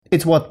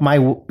it's what my,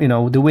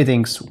 the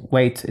Withings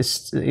weight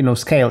is,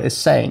 scale is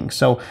saying.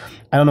 So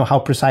I don't know how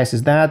precise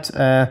is that.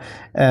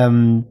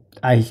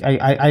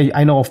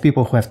 I know of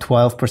people who have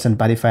 12%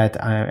 body fat,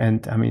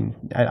 and I mean,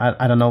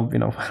 I don't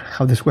know,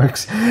 how this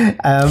works.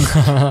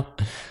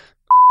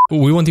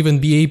 We won't even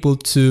be able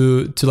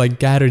to like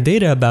gather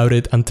data about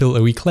it until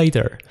a week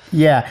later.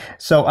 Yeah.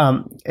 So,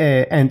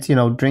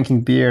 and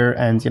drinking beer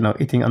and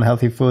eating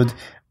unhealthy food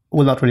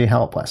will not really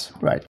help us,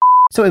 right?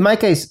 So in my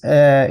case,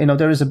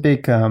 there is a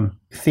big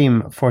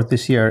theme for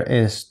this year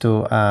is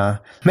to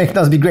make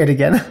Nozbe great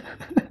again.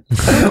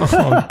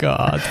 Oh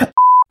God.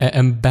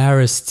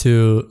 Embarrassed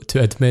to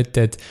admit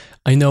that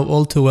I know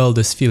all too well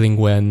this feeling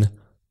when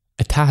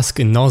a task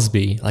in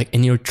Nozbe, like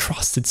in your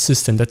trusted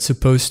system that's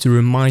supposed to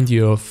remind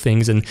you of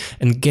things and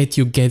get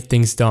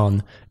things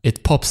done,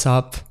 it pops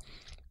up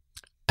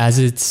as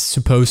it's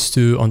supposed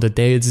to on the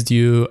day it's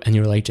due, and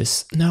you're like,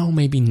 just no,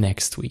 maybe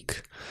next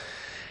week.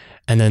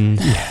 And then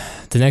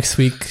the next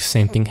week,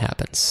 same thing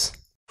happens.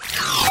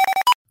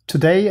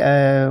 Today,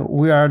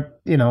 we are,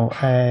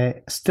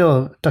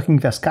 still talking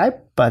via Skype,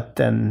 but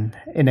then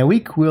in a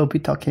week, we'll be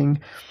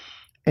talking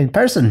in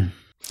person.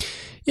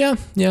 Yeah.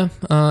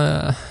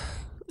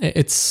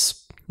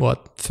 It's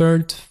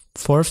third,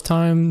 fourth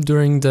time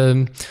during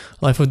the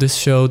life of this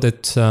show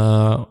that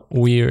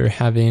we're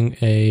having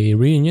a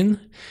reunion,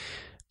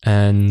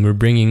 and we're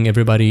bringing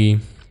everybody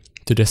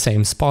to the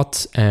same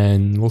spot,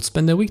 and we'll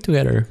spend a week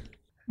together.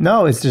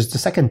 No, it's just the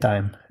second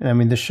time. I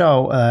mean, the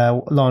show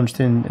launched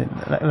in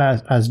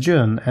last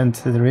June, and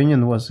the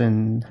reunion was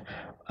in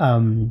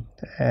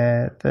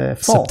the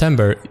fall.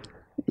 September.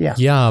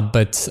 Yeah,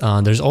 but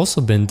there's also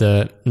been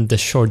the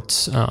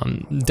short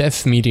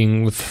dev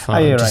meeting with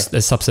just a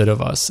subset of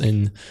us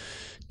in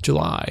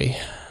July.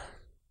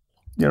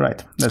 You're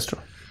right. That's true.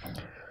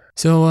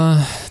 So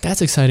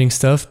that's exciting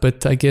stuff,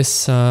 but I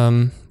guess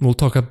we'll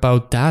talk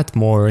about that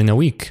more in a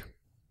week.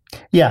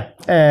 Yeah,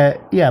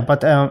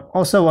 but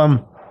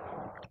also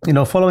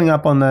following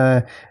up on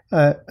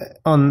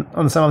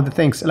some of the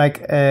things,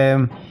 like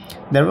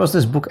there was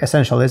this book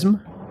Essentialism,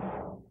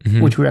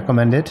 which we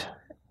recommended,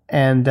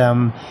 and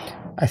I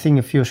think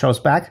a few shows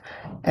back,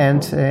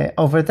 and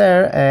over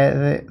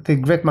there the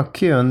Greg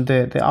McKeown,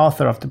 the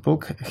author of the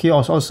book, he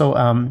was also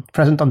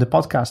present on the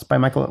podcast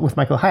with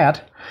Michael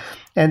Hyatt,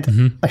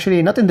 and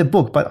actually not in the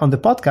book but on the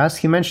podcast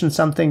he mentioned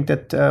something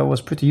that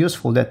was pretty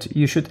useful, that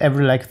you should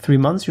every 3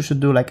 months you should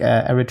do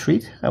a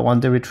retreat, a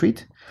 1-day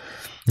retreat,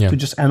 to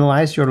just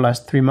analyze your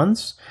last 3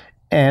 months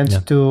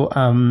and to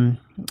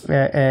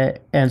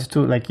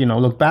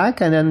look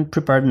back and then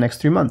prepare the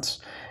next 3 months.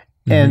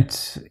 And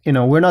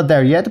we're not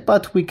there yet,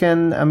 but we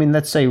can. I mean,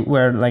 let's say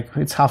we're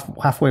it's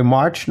halfway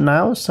March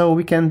now, so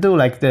we can do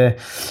the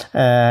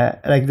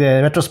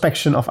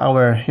retrospection of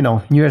our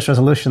New Year's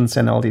resolutions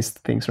and all these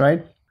things,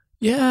 right?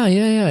 Yeah.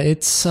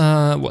 It's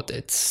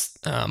it's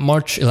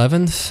March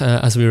 11th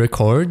as we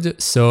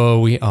record, so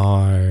we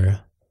are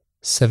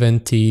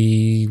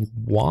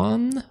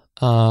 71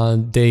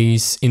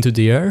 days into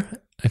the year,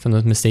 if I'm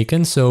not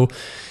mistaken. So.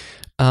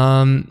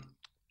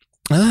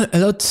 A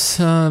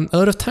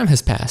lot of time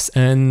has passed,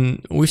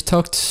 and we've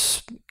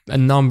talked a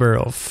number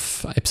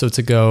of episodes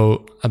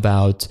ago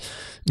about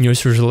New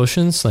Year's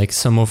resolutions. We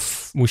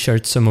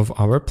shared some of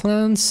our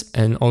plans,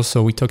 and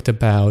also we talked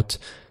about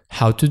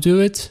how to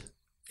do it.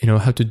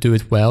 How to do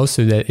it well,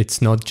 so that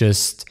it's not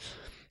just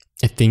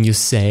a thing you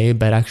say,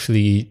 but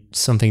actually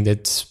something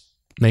that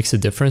makes a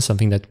difference,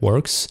 something that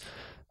works.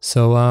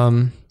 So,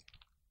 how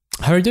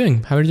are you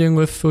doing? How are you doing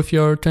with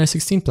your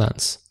 2016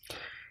 plans?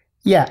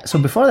 Yeah, so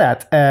before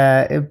that,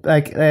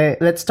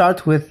 let's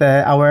start with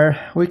our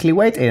weekly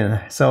weigh-in.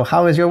 So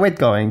how is your weight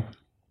going?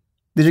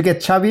 Did you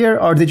get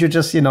chubbier, or did you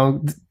just,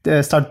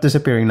 start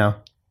disappearing now?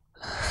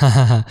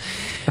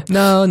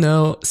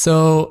 No.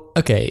 So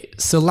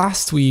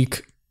last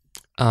week,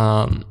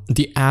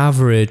 the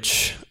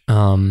average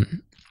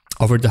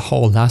over the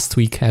whole last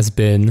week has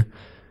been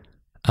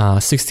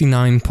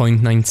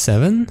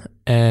 69.97.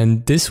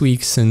 And this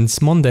week,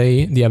 since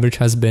Monday, the average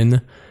has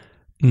been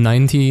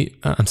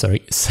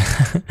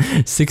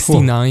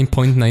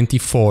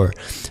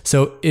 69.94.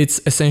 So it's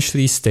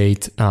essentially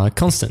stayed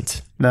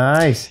constant.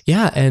 Nice.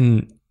 Yeah,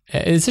 and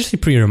it's actually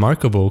pretty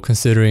remarkable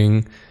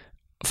considering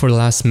for the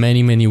last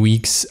many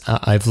weeks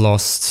I've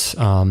lost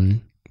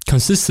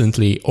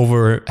consistently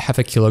over half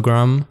a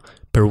kilogram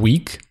per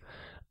week.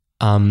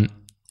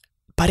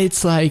 But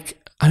it's I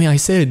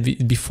said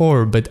it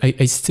before, but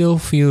I still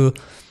feel,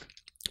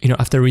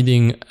 after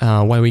reading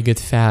Why We Get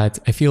Fat,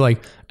 I feel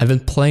like I've been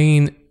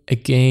playing a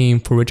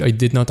game for which I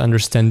did not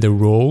understand the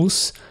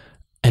rules,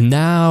 and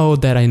now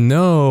that I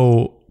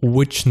know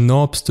which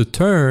knobs to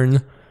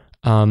turn,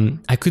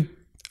 I could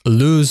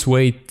lose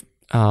weight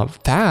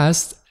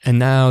fast, and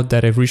now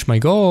that I've reached my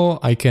goal,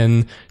 I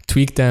can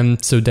tweak them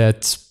so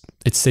that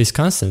it stays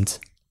constant.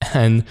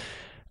 And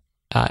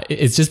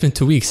it's just been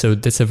 2 weeks, so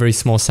that's a very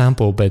small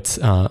sample, but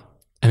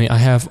I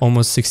have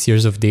almost 6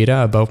 years of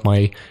data about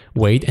my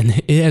weight,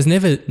 and it has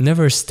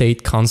never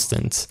stayed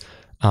constant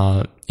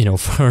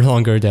for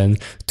longer than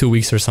 2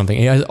 weeks or something.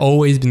 It has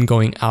always been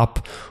going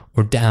up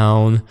or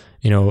down,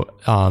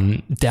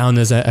 down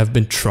as I've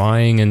been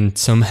trying and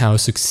somehow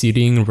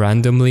succeeding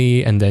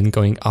randomly, and then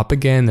going up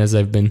again as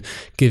I've been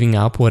giving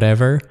up,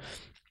 whatever.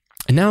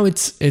 And now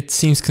it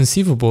seems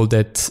conceivable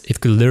that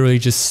it could literally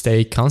just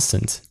stay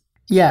constant.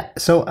 Yeah.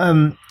 So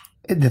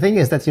the thing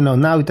is that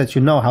now that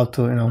you know how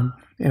to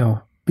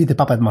be the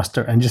puppet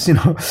master and just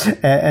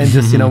and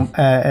just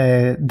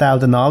dial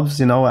the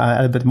knobs, a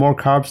little bit more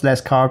carbs, less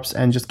carbs,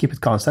 and just keep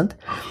it constant.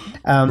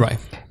 Right.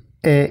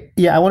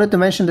 I wanted to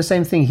mention the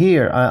same thing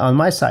here on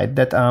my side,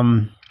 that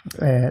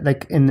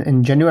like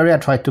in January I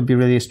tried to be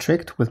really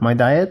strict with my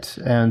diet,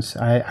 and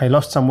I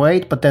lost some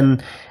weight, but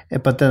then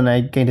I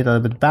gained it a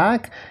little bit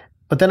back.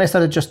 But then I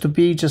started just to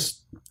put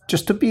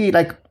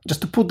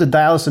the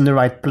dials in the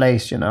right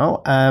place,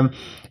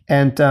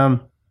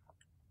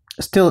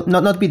 still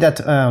not be that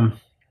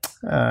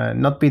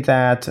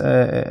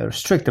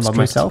strict about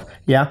myself.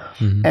 Yeah.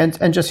 Mm-hmm.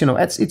 And just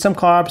eat some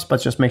carbs,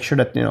 but just make sure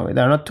that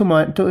they're not too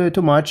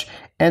much,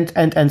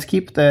 and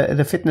keep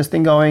the fitness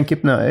thing going,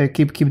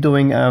 keep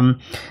doing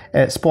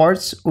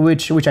sports,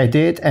 which I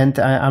did, and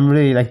I'm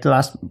really, like, the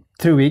last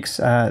 3 weeks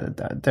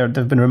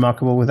they've been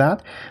remarkable with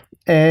that.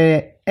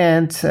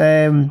 And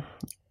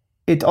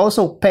it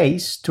also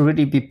pays to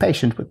really be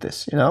patient with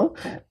this,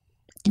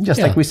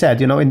 like we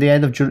said, in the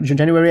end of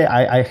January,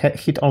 I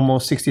hit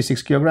almost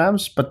 66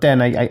 kilograms, but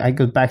then I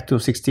got back to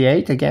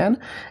 68 again.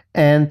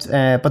 And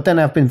but then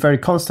I've been very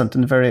constant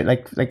and very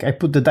like I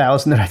put the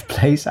dials in the right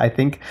place, I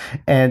think,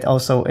 and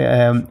also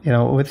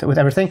with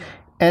everything,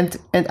 and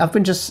I've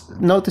been just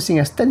noticing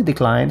a steady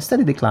decline,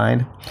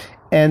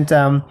 and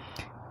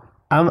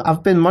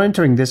I've been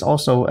monitoring this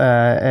also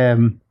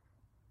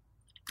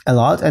a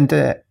lot. And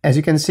as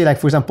you can see, like,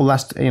 for example,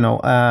 last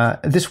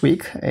this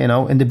week,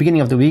 in the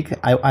beginning of the week,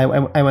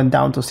 I went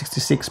down to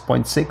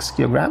 66.6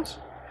 kilograms,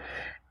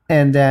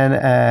 and then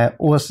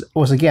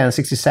was again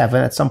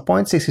 67 at some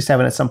point,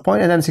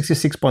 and then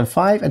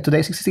 66.5, and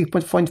today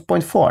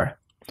 66.4.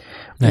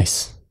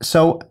 Nice.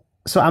 So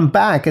I'm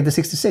back at the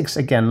 66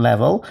 again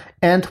level,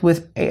 and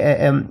with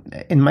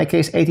in my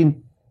case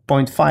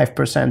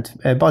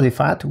 18.5% body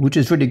fat, which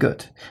is really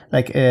good.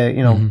 Like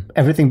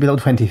everything below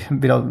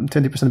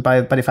 20%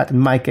 body fat, in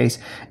my case,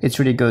 it's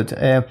really good.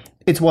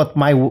 It's what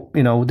my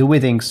the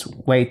Withings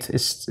weight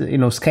is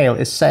scale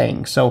is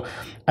saying. So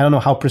I don't know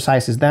how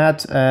precise is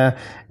that.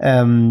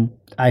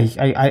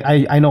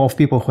 I know of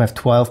people who have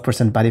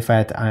 12% body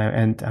fat,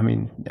 and I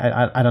mean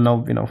I don't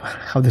know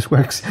how this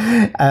works.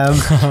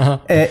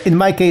 In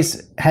my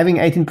case, having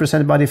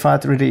 18% body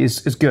fat really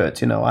is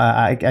good.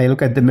 I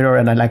look at the mirror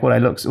and I like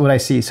what I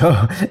see. So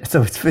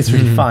it's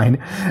really fine.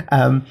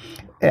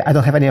 I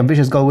don't have any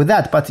ambitious goal with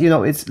that, but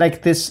it's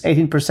like this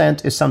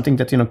 18% is something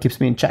that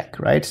keeps me in check,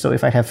 right? So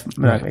if I have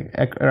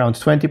around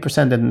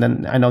 20%,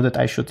 then I know that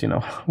I should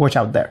watch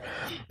out there.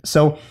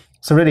 So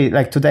really,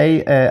 like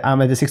today,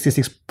 I'm at the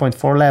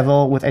 66.4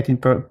 level with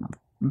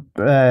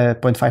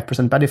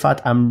 18.5% body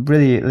fat. I'm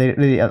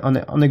really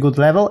on a good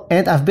level,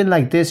 and I've been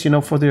like this,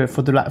 for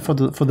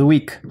the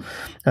week,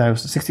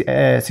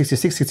 66,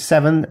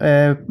 67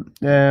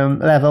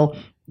 level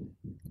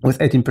with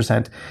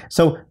 18%.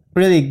 So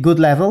really good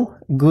level,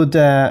 good.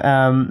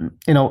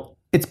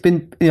 It's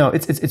been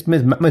it's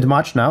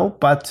mid-March now,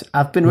 but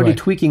I've been really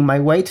tweaking my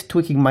weight,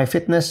 tweaking my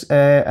fitness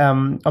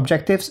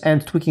objectives,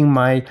 and tweaking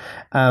my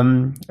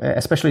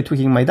especially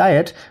tweaking my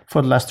diet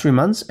for the last 3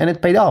 months, and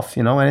it paid off,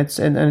 and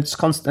it's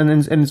constant,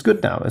 and it's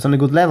good now. It's on a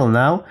good level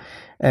now,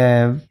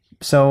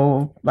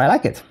 so I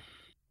like it.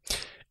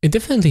 It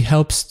definitely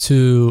helps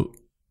to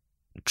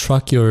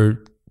track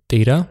your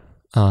data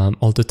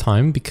all the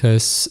time,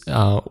 because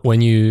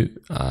when you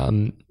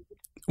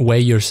weigh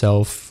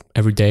yourself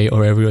every day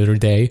or every other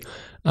day,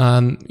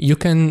 you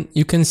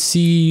can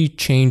see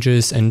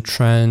changes and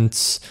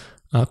trends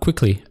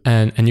quickly,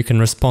 and you can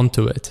respond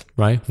to it,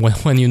 right?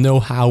 When you know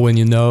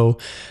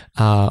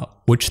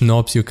which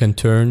knobs you can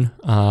turn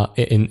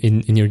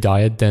in your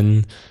diet,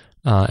 then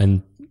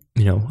and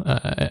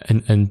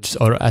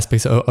other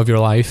aspects of your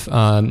life,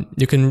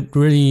 you can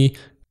really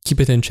keep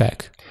it in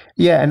check.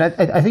 Yeah, and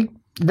I think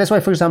that's why,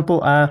 for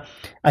example, I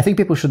think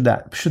people should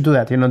do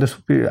that. This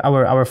would be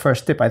our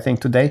first tip, I think,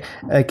 today.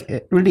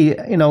 Like, really,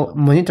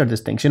 monitor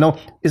these things.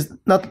 It's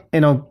not,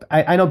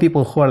 I know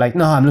people who are like,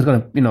 no, I'm not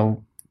going to,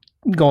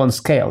 go on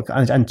scale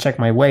and check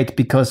my weight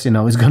because,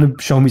 it's going to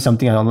show me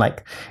something I don't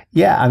like.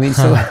 Yeah, I mean,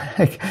 so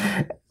like,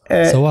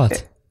 so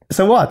what?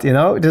 So what,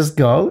 just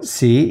go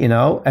see,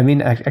 I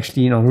mean,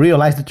 actually,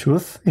 realize the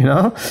truth,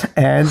 and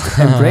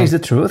embrace the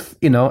truth,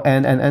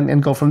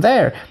 and go from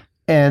there.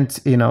 And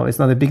it's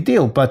not a big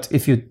deal. But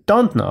if you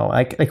don't know,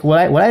 like what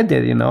I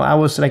did, I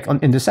was like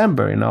in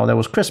December, there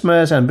was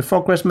Christmas, and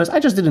before Christmas, I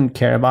just didn't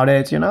care about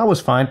it. I was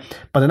fine.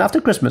 But then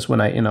after Christmas,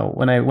 when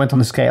I went on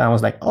the scale, I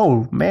was like,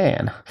 oh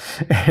man,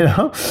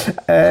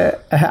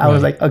 I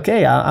was like,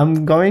 okay,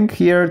 I'm going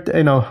here,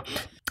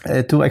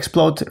 to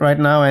explode right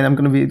now, and I'm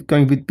going to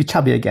be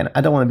chubby again.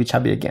 I don't want to be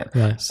chubby again.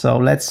 Right. So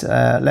let's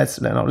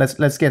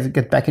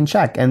get back in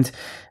check. And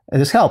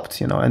this helped,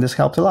 and this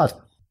helped a lot.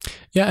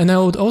 Yeah, and I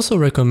would also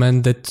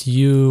recommend that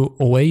you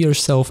weigh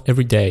yourself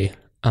every day.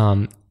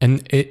 And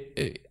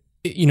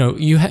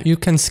you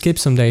can skip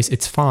some days.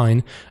 It's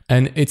fine,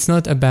 and it's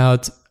not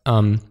about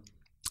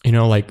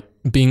like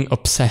being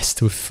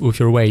obsessed with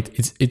your weight.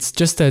 It's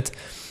just that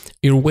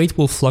your weight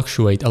will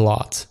fluctuate a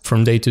lot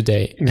from day to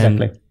day.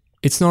 Exactly. And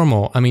it's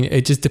normal. I mean,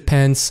 it just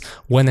depends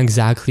when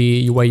exactly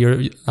you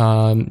weigh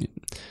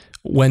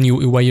when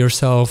you weigh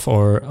yourself,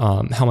 or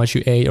how much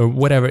you ate, or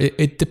whatever.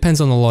 It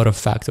depends on a lot of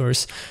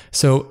factors.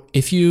 So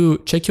if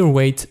you check your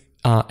weight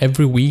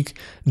every week,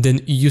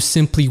 then you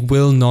simply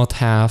will not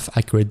have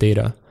accurate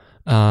data.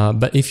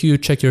 But if you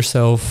check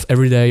yourself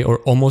every day or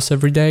almost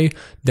every day,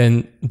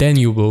 then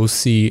you will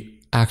see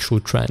actual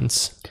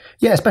trends.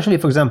 Yeah, especially,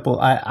 for example,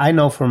 I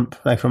know from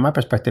my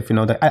perspective,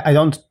 that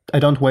I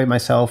don't weigh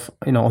myself,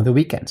 on the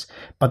weekends.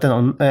 But then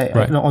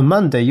on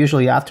Monday,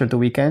 usually after the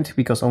weekend,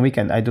 because on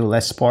weekend I do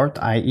less sport,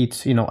 I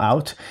eat,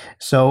 out.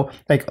 So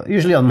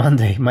usually on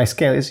Monday, my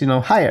scale is,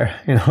 higher,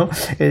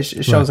 it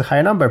shows a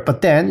higher number.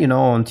 But then,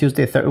 on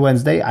Tuesday,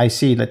 Wednesday, I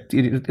see that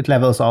it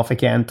levels off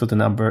again to the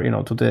number,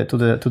 to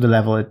the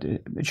level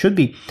it should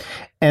be.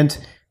 And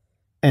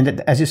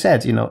as you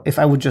said, if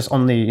I would just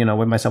only,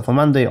 weigh myself on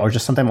Monday, or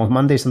just sometime on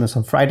Monday, sometimes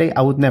on Friday,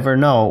 I would never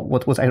know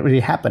what was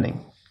really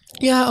happening.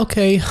 Yeah,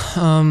 okay.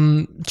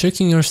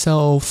 Checking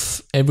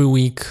yourself every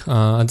week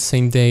at the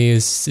same day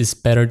is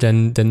better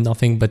than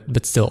nothing,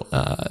 but still,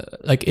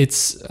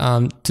 it's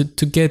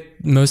to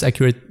get most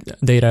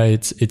accurate data,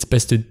 it's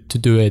best to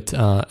do it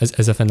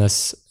as often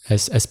as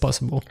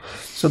possible.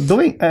 So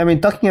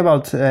talking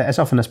about as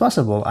often as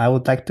possible, I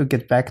would like to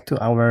get back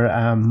to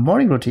our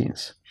morning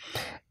routines.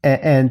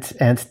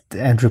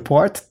 And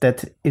report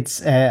that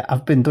it's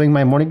I've been doing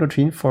my morning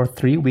routine for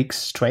 3 weeks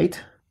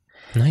straight.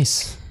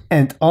 Nice.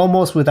 And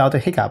almost without a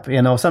hiccup.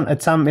 On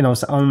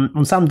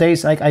some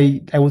days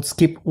I would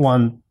skip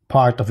one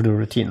part of the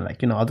routine,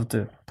 out of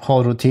the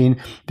whole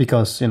routine,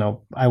 because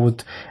I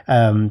would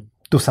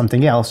do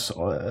something else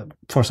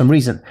for some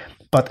reason.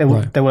 But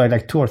there were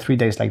like 2 or 3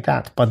 days like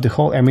that. But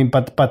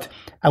but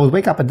I would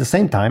wake up at the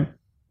same time.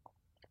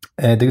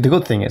 The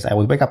good thing is I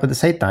would wake up at the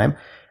same time.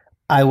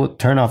 I would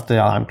turn off the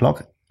alarm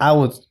clock. I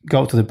would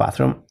go to the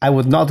bathroom. I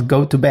would not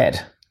go to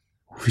bed,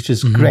 which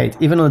is great.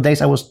 Even on the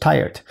days I was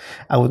tired,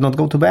 I would not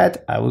go to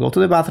bed. I would go to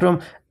the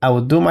bathroom. I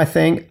would do my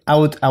thing. I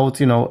would,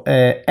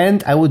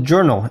 and I would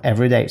journal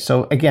every day.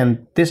 So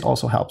again, this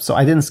also helps. So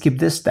I didn't skip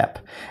this step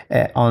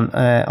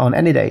on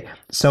any day.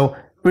 So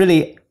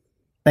really,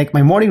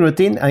 my morning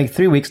routine,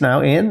 3 weeks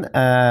now in,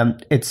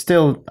 it's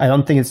still, I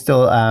don't think it's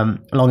still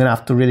long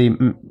enough to really,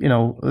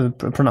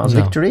 pronounce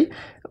victory.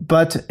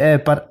 But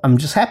I'm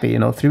just happy,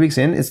 3 weeks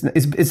in.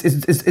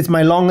 It's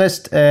my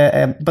longest,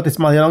 but it's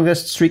my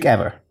longest streak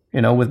ever,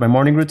 with my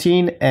morning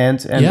routine,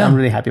 and I'm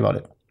really happy about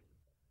it.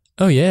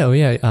 Oh yeah.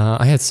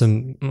 I had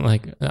some,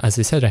 as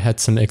I said, I had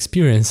some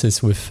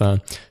experiences with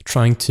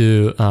trying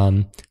to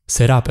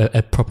set up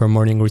a proper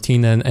morning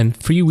routine, and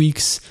 3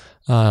 weeks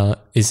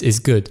is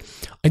good.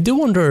 I do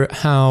wonder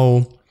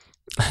how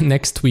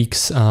next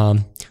week's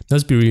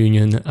Nozbe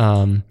reunion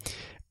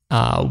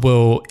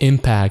will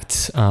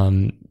impact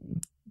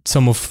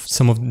some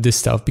of this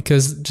stuff,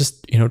 because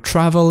just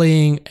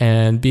traveling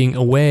and being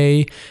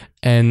away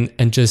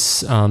and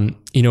just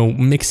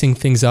mixing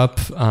things up,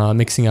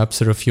 mixing up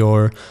sort of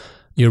your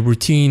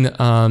routine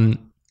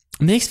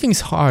makes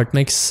things hard,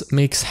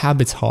 makes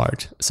habits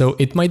hard. So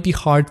it might be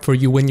hard for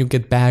you when you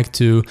get back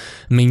to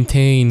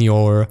maintain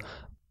your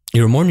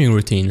morning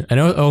routine.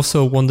 And I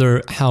also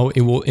wonder how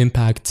it will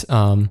impact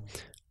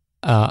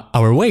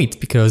our weight,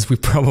 because we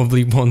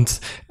probably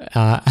won't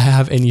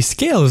have any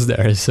scales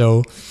there.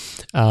 So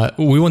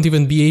we won't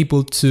even be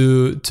able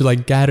to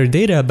gather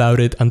data about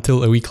it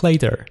until a week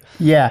later.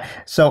 Yeah.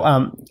 So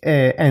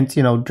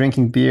and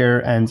drinking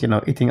beer and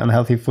eating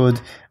unhealthy food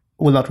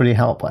will not really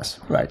help us,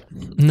 right?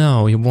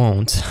 No, it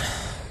won't.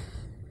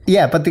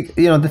 Yeah, but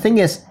the thing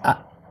is,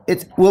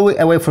 we'll be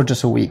away for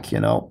just a week.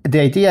 The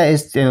idea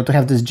is to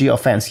have this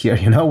geofence here.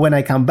 When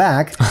I come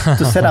back,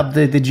 to set up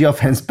the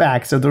geofence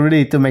back, so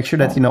to make sure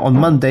that on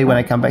Monday when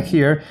I come back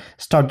here,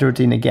 start the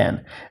routine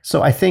again.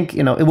 So I think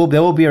there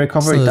will be a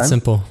recovery time. That's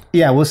simple.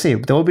 Yeah, we'll see.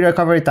 There will be a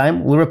recovery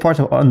time. We'll report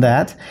on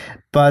that.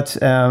 But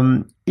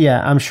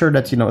I'm sure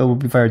that it will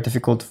be very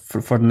difficult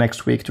for the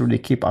next week to really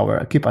keep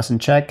us in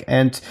check,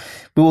 and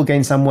we will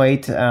gain some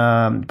weight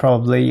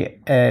probably.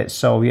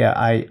 So yeah,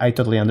 I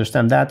totally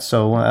understand that.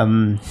 So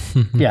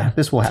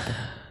this will happen.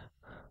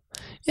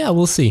 Yeah,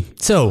 we'll see.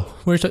 So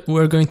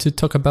we're going to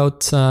talk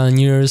about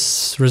New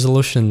Year's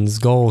resolutions,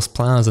 goals,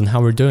 plans, and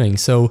how we're doing.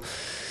 So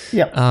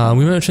we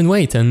mentioned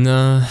weight, and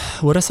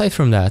what aside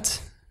from that?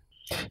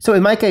 So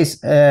in my case,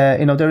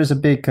 there is a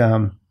big.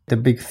 The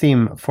big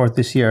theme for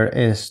this year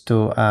is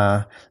to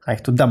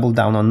double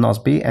down on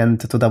Nozbe, and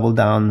to double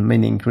down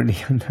meaning really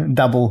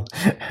double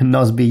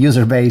Nozbe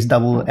user base,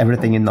 double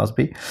everything in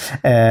Nozbe.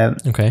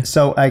 Okay.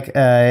 So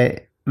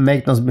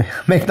make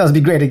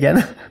Nozbe great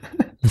again.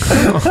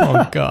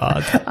 Oh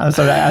God. I'm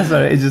sorry.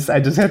 I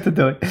just had to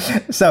do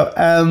it. So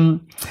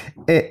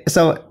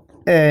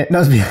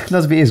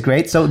Nozbe is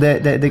great. So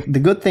the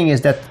good thing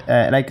is that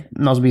like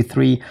Nozbe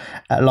 3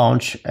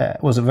 launch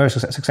was very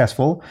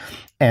successful,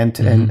 and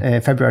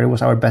February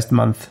was our best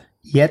month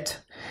yet.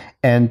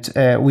 And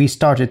we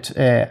started,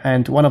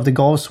 and one of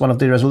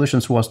the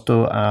resolutions was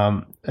to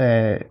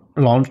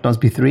launch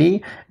Nozbe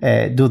 3,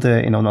 do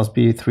the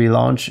Nozbe 3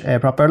 launch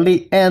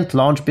properly, and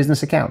launch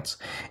business accounts.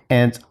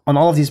 And on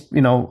all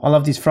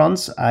of these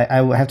fronts,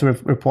 I will have to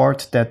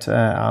report that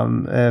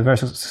I'm very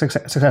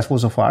successful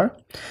so far.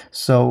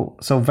 So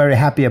very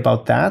happy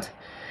about that.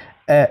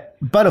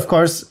 But of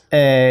course,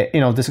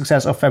 the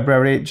success of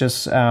February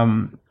just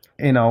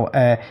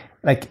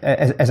like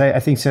as I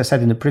think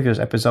said in the previous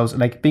episodes,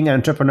 like being an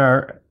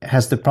entrepreneur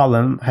has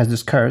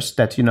this curse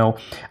that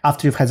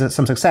after you've had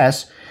some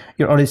success,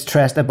 you're already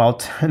stressed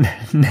about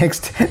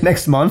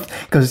next month,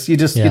 because you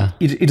just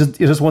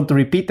want to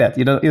repeat that.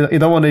 You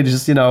don't want to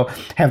just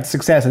have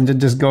success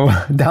and just go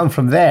down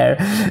from there.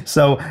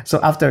 So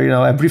after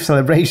a brief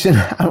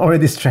celebration, I'm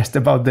already stressed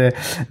about the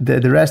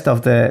rest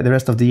of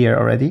the year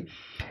already.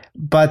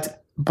 But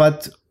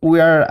we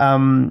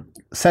are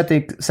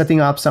setting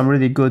up some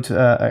really good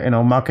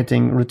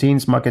marketing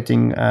routines,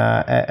 marketing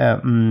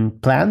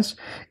plans,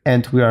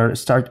 and we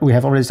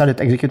have already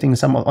started executing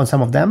some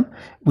of them,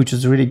 which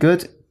is really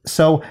good.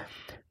 So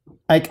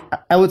like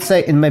I would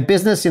say in my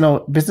business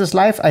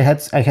life, I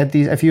had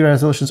a few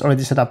resolutions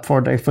already set up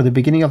for the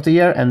beginning of the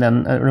year, and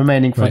then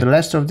remaining for the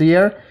rest of the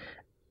year.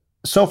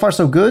 So far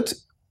so good,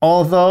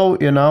 although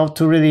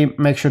to really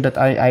make sure that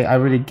I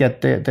really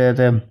get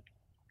the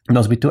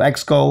Nozbe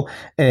 2X goal,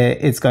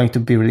 it's going to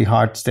be really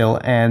hard still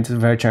and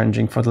very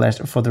challenging for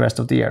the rest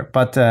of the year.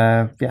 But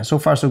so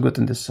far so good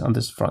on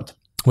this front.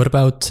 What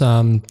about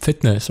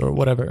fitness or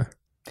whatever?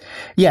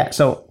 Yeah,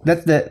 so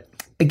that's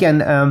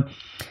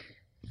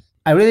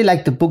I really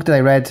like the book that I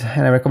read,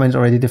 and I recommend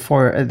already, the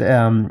 4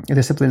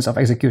 disciplines of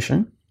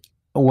execution,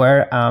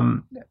 where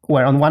on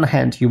one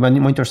hand you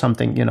monitor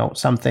something,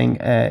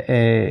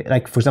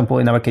 like for example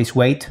in our case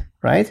weight,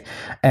 right,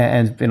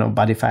 and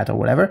body fat or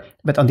whatever.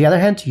 But on the other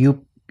hand,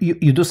 you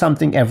do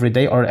something every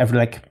day or every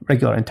like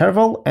regular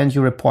interval, and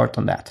you report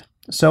on that.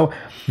 So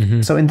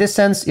so in this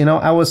sense,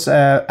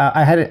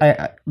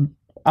 I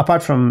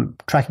apart from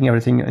tracking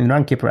everything in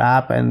Runkeeper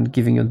app and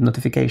giving you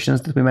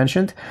notifications that we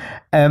mentioned,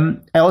 I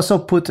also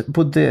put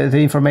the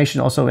information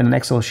also in an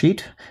Excel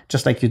sheet,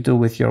 just like you do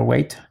with your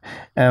weight.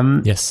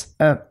 Yes.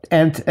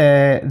 And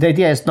the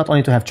idea is not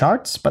only to have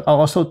charts, but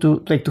also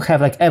to have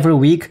like every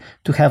week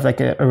to have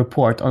like a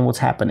report on what's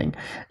happening.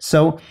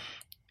 So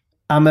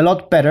I'm a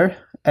lot better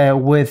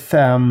with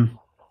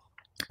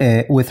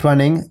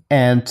running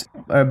and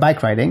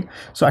bike riding.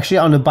 So actually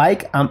on the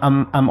bike, I'm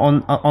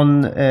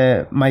on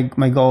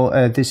my goal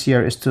this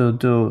year is to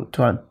do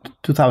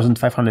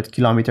 2,500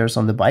 kilometers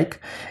on the bike,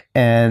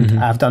 and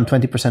I've done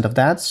 20% of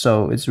that,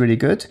 so it's really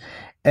good.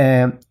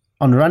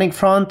 On the running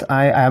front,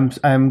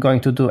 I'm going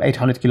to do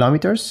 800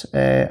 kilometers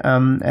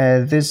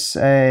this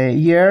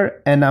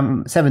year, and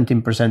I'm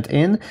 17%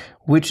 in,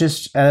 which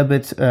is a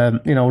bit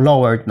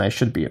lower than I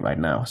should be right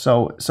now.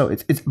 So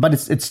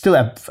it's still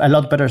a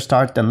lot better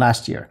start than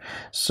last year.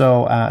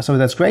 So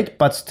that's great,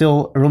 but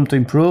still room to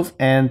improve.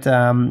 And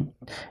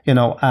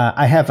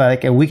I have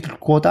like a weekly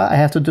quota I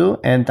have to do,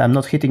 and I'm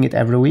not hitting it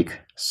every week,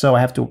 so I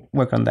have to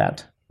work on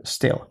that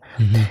still.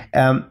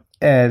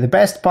 The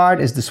best part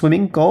is the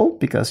swimming goal,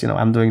 because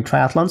I'm doing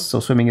triathlons,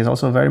 so swimming is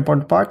also a very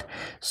important part.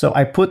 So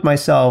I put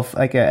myself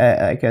like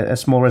a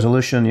small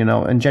resolution,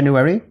 in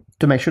January,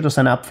 to make sure to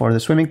sign up for the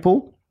swimming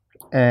pool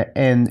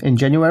in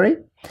January.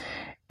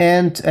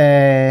 And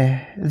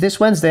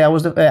this Wednesday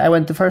I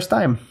went the first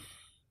time.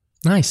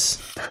 Nice.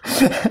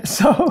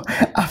 So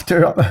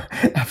after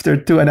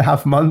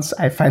 2.5 months,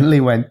 I finally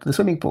went to the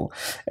swimming pool.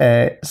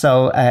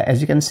 So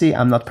as you can see,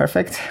 I'm not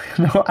perfect.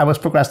 I was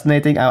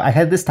procrastinating. I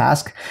had this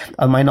task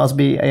on my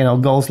Nozbe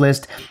goals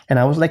list, and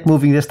I was like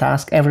moving this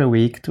task every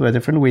week to a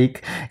different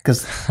week,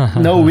 because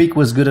no week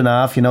was good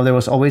enough. There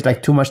was always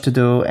like too much to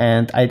do,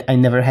 and I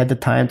never had the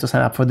time to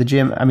sign up for the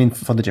gym.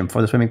 For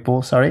the swimming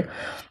pool. Sorry.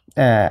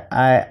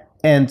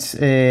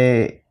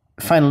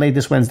 Finally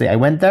this Wednesday I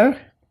went there.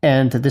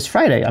 And this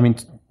Friday,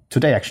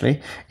 today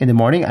actually, in the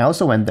morning, I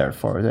also went there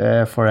for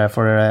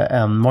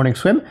a morning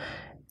swim,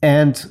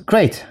 and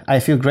great. I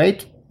feel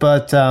great,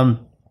 but a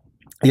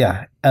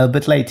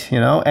bit late,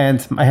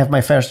 And I have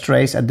my first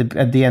race at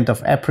the end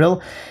of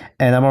April,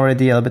 and I'm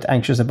already a little bit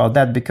anxious about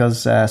that,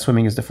 because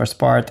swimming is the first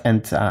part,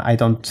 and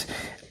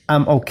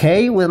I'm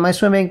okay with my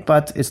swimming,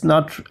 but it's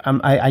not.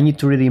 I need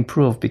to really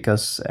improve,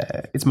 because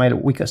it's my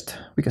weakest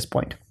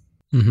point.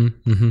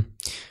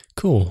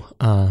 Cool.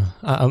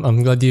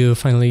 I'm glad you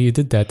finally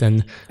did that,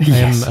 and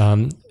yes.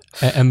 I'm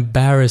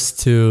embarrassed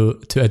to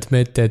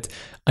admit that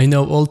I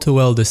know all too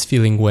well this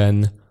feeling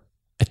when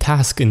a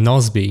task in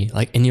Nozbe,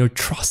 like in your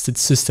trusted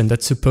system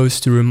that's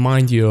supposed to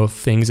remind you of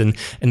things and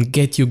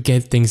get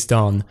things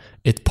done,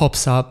 it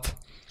pops up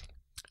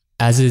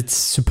as it's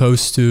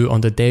supposed to on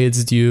the day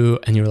it's due,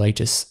 and you're like,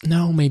 just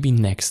no, maybe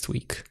next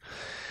week,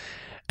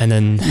 and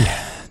then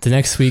the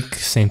next week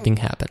same thing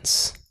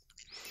happens.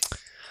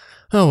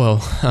 Oh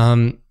well.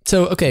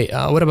 So, okay,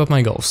 what about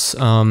my goals?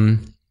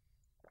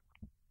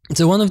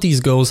 So one of these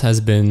goals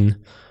has been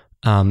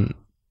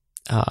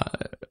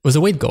was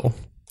a weight goal,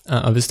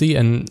 obviously,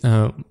 and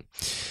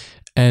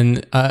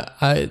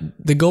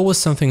the goal was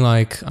something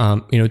like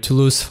to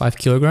lose 5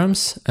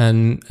 kilograms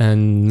and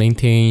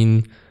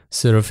maintain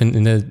sort of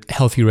in a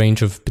healthy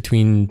range of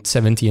between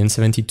 70 and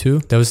 72.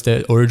 That was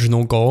the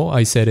original goal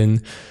I set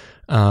in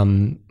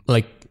in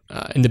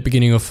the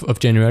beginning of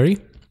January.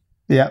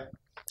 Yeah.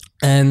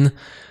 And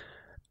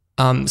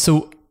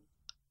so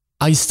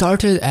I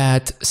started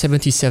at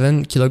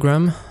 77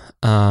 kilogram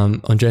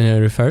on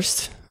January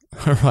 1st,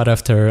 right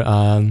after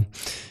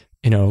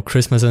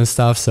Christmas and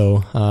stuff.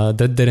 So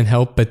that didn't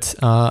help. But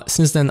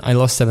since then, I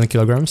lost 7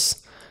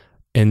 kilograms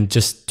in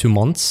just 2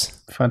 months.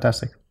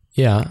 Fantastic.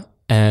 Yeah,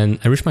 and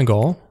I reached my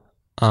goal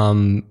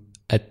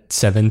at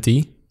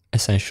 70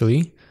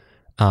 essentially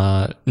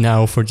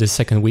now for the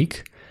second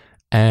week,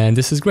 and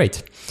this is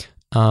great.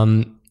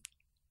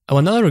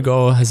 Another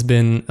goal has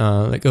been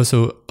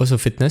also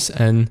fitness,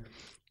 and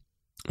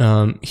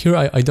here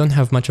I don't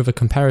have much of a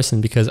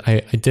comparison because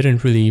I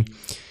didn't really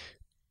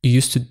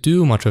used to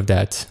do much of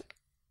that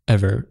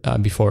ever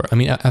before. I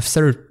mean, I've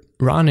started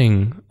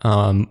running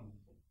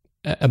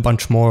a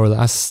bunch more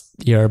last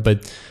year,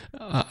 but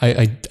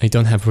I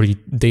don't have really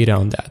data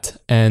on that.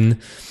 And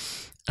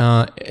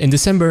in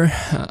December,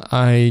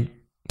 I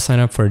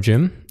signed up for a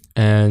gym,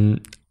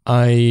 and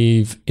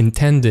I've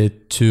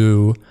intended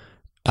to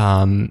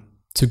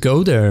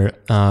go there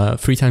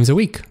 3 times a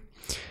week.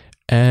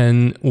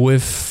 And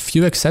with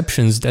few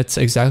exceptions, that's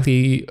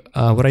exactly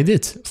what I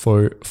did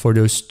for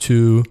those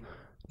 2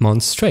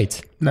 months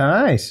straight.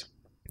 Nice.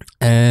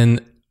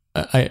 And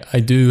I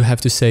do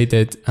have to say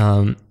that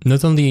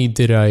not only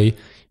did I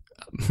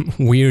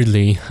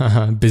weirdly,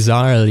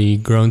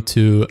 bizarrely grown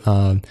to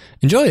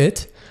enjoy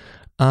it,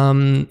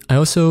 I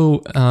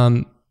also,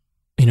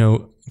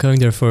 going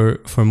there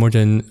for more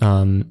than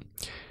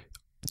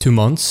 2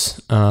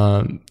 months,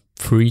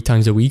 3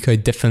 times a week, I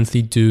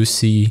definitely do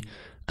see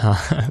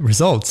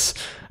results.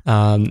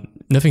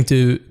 Nothing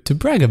to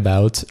brag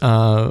about,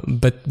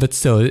 but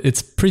still,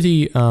 it's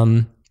pretty.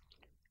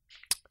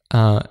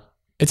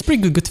 It's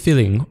pretty good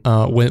feeling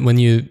when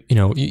you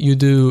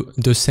do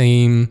the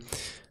same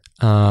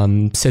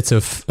sets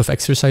of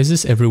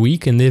exercises every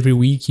week, and every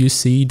week you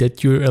see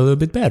that you're a little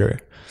bit better.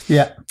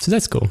 Yeah. So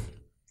that's cool.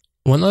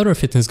 One other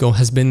fitness goal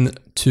has been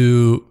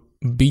to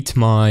beat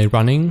my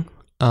running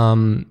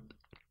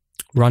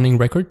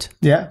record.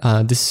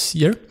 Yeah. This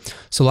year.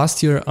 So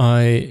last year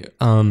I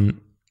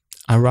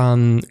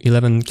ran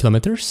 11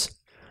 kilometers,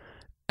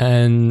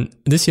 and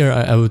this year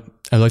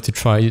I'd like to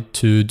try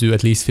to do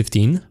at least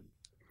 15.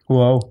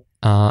 Whoa.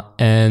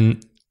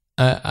 And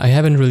I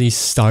haven't really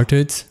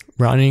started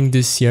running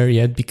this year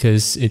yet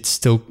because it's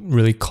still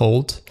really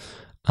cold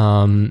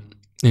in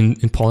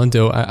Poland.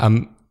 Though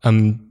I'm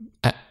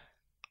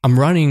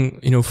running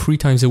 3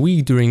 times a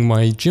week during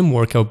my gym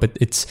workout, but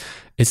it's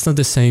not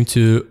the same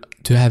to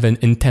have an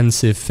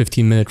intensive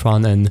 15-minute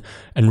run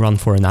and run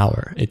for an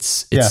hour.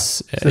 It's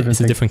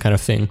a different kind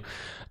of thing.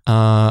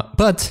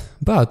 But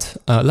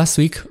last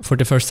week, for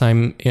the first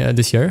time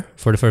this year,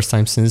 for the first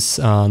time since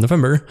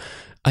November,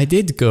 I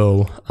did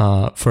go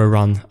for a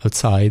run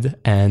outside,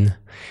 and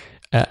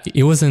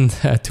it wasn't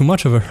too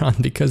much of a run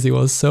because it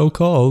was so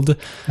cold.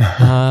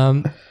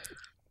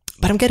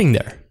 But I'm getting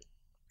there.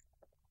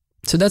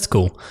 So that's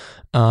cool.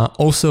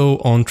 Also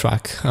on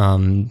track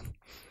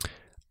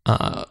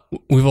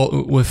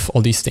with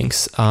all these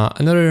things.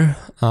 Another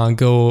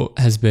goal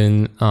has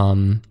been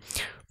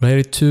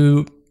related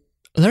to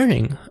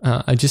learning.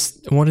 I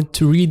just wanted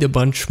to read a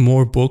bunch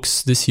more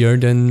books this year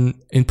than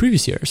in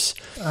previous years.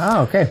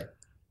 Ah, okay.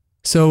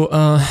 So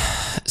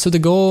the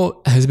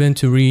goal has been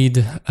to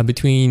read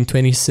between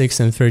 26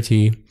 and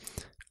 30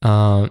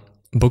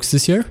 books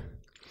this year.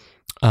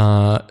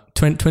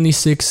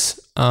 26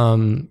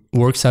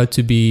 works out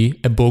to be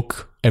a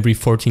book every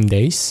 14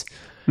 days,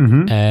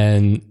 mm-hmm.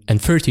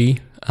 and 30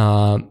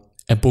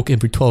 a book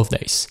every 12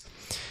 days.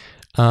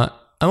 I'm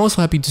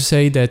also happy to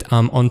say that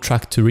I'm on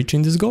track to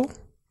reaching this goal.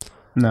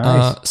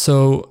 Nice.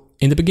 So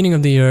in the beginning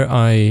of the year,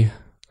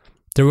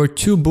 there were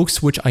 2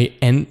 books which I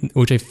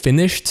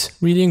finished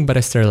reading, but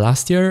I started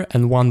last year,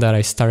 and one that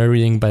I started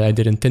reading but I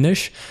didn't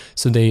finish.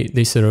 So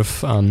they sort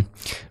of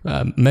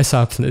mess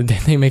up.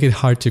 They make it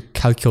hard to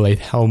calculate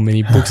how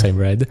many books I've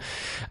read.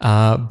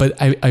 But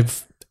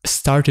I've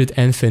started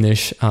and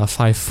finished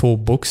 5 full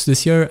books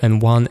this year,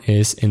 and 1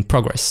 is in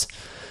progress.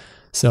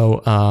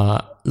 So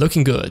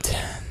looking good.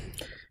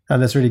 Oh,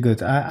 that's really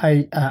good.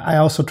 I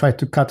also try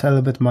to cut a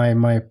little bit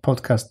my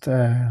podcast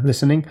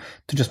listening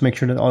to just make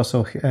sure that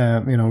also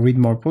read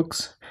more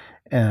books,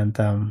 and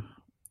I'm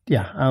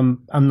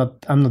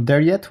not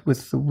there yet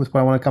with what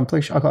I want to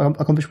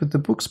accomplish with the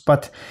books,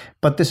 but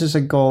this is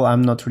a goal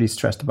I'm not really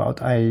stressed about.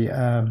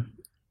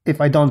 If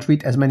I don't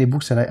read as many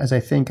books as I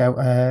think as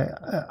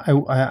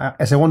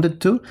I wanted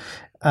to,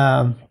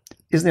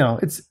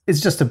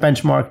 it's just a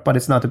benchmark, but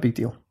it's not a big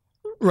deal.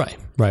 Right.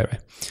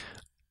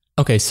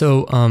 Okay,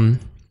 so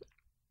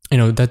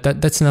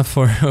that's enough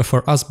for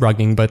for us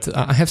bragging. But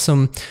I have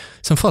some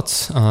thoughts,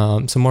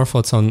 some more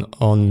thoughts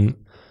on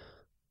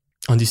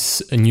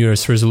this New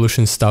Year's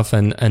resolution stuff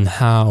and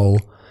how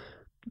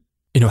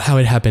how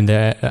it happened.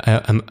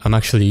 I'm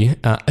actually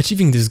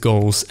achieving these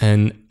goals,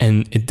 and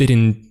it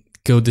didn't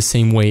go the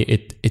same way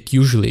it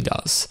usually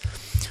does.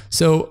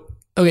 So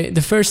okay,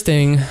 the first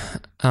thing,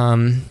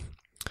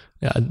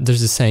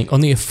 there's a saying: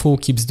 only a fool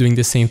keeps doing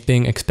the same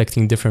thing,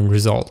 expecting different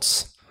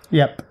results.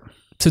 Yep.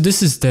 So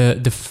this is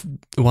the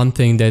one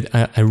thing that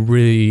I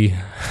really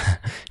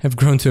have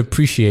grown to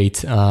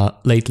appreciate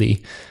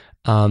lately.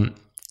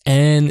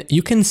 And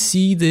you can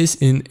see this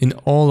in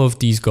all of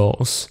these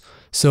goals.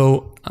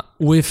 So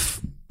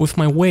with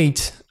my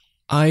weight,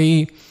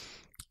 I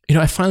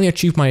finally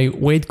achieved my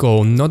weight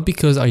goal, not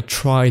because I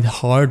tried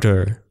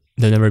harder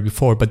than ever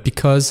before, but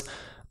because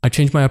I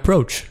changed my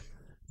approach,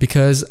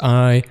 because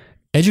I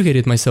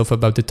educated myself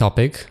about the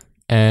topic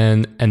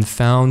and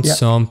found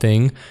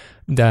something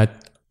that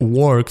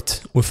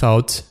worked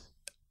without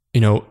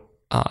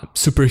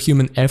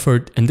superhuman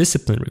effort and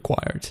discipline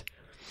required.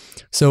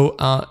 So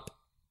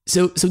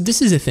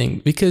this is a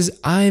thing, because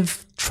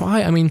I've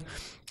tried. I mean,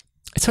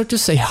 it's hard to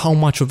say how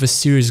much of a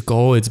serious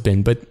goal it's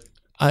been, but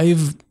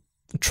I've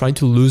tried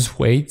to lose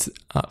weight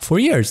for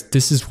years.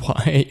 This is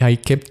why I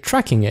kept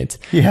tracking it.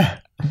 Yeah.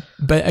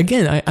 But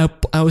again,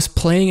 I was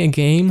playing a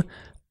game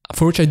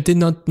for which I did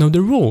not know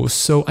the rules.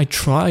 So I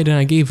tried and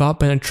I gave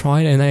up, and I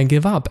tried and I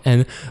gave up.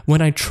 And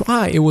when I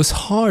tried, it was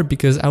hard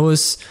because I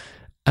was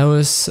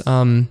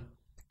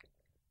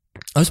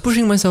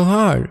pushing myself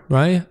hard,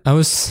 right? I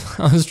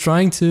was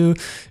trying to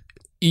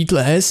eat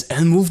less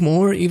and move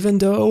more, even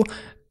though,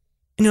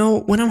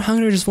 when I'm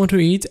hungry, I just want to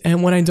eat.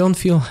 And when I don't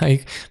feel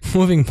like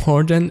moving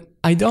more, then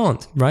I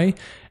don't, right?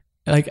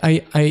 Like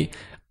I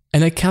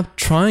kept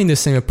trying the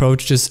same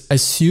approach, just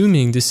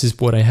assuming this is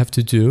what I have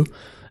to do.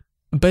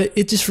 But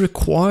it just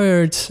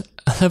required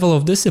a level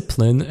of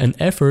discipline and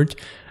effort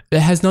that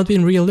has not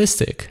been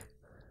realistic.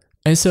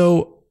 And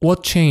so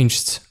what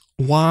changed?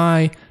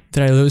 Why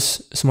did I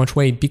lose so much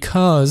weight?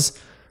 Because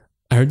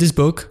I heard this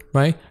book,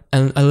 right?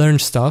 And I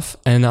learned stuff,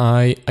 and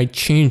I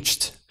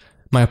changed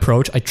my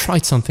approach. I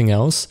tried something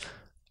else,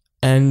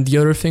 and the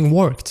other thing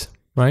worked,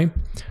 right?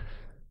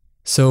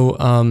 So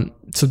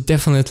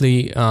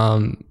definitely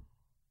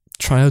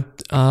try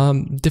out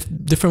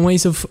different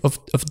ways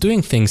of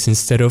doing things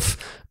instead of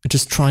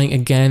just trying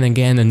again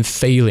and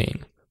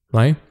failing,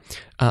 right?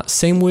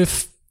 Same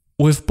with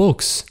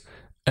books.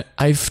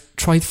 I've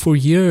tried for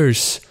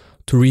years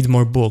to read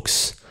more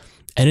books,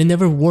 and it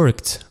never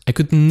worked. I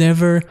could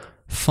never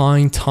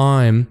find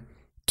time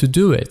to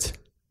do it.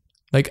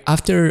 Like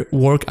after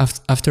work,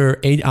 after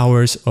 8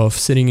 hours of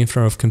sitting in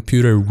front of a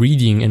computer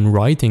reading and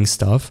writing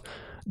stuff,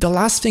 the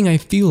last thing I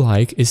feel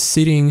like is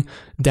sitting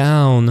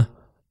down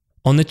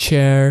on a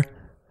chair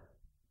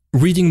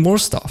reading more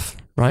stuff,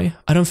 right?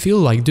 I don't feel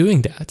like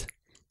doing that.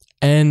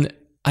 And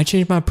I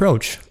changed my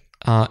approach.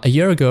 A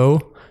year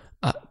ago,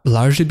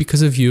 largely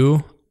because of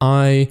you,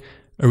 I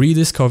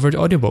rediscovered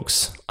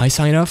audiobooks. I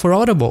signed up for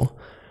Audible.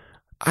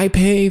 I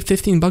pay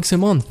 $15 a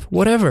month,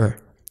 whatever.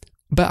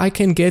 But I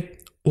can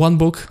get one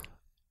book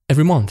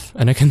every month,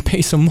 and I can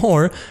pay some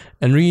more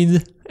and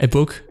read a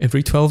book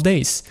every 12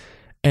 days.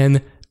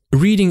 And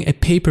reading a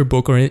paper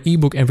book or an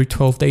ebook every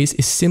 12 days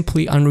is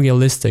simply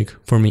unrealistic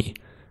for me.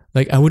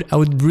 Like I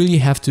would really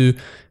have to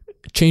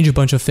change a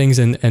bunch of things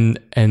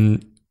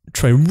and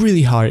try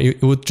really hard.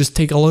 It would just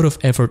take a lot of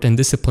effort and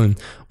discipline,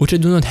 which I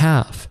do not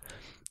have.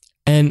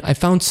 And I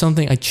found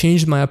something. I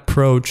changed my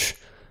approach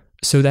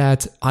so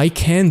that I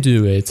can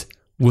do it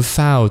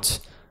without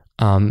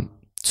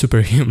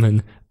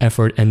superhuman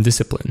effort and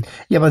discipline.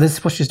 Yeah, but this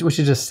is what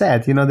you just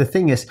said. The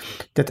thing is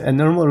that a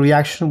normal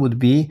reaction would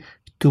be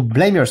to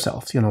blame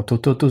yourself,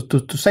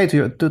 to say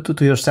to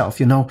yourself,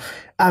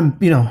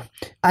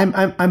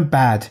 I'm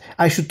bad.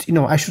 I should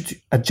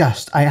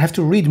adjust. I have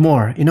to read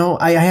more.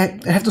 I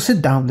have to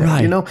sit down there.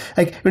 Right.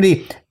 Like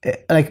really,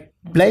 like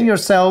blame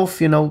yourself.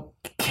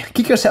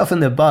 Kick yourself in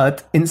the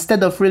butt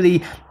instead of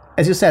really,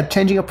 as you said,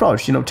 changing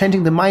approach.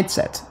 Changing the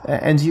mindset.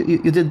 And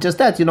you did just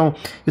that. You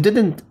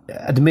didn't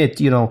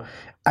admit.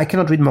 I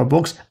cannot read more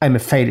books. I'm a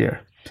failure.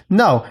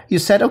 No, you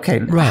said, okay,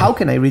 right. How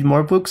can I read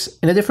more books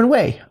in a different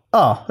way?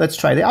 Oh, let's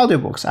try the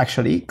audiobooks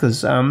actually,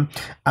 because I'm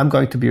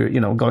going to be,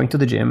 going to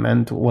the gym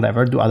and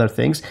whatever, do other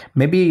things.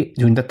 Maybe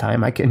during that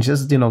time I can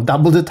just,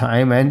 double the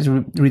time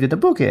and read the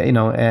book,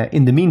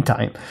 in the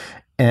meantime,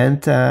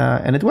 and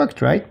it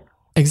worked, right?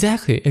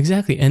 Exactly.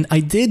 And I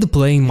did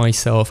blame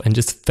myself and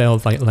just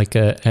felt like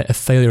a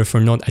failure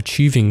for not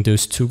achieving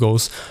those two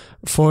goals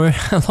for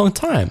a long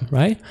time,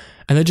 right?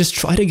 And I just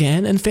tried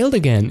again and failed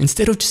again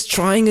instead of just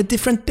trying a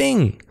different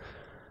thing.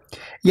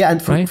 Yeah,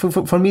 and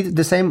for me,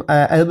 the same,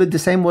 a little bit the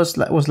same was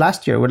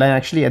last year, when I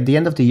actually, at the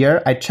end of the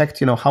year, I checked,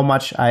 how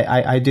much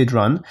I did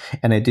run,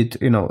 and I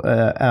did,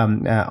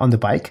 on the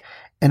bike,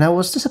 and I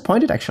was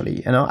disappointed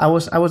actually. I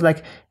was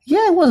like,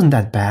 yeah, it wasn't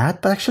that bad,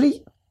 but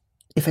actually,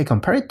 if I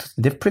compare it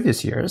to the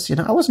previous years,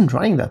 I wasn't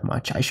running that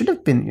much. I should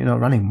have been,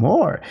 running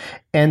more,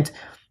 and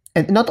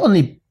not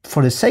only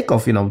for the sake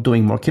of,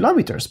 doing more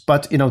kilometers.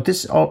 But,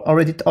 this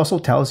already also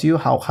tells you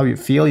how you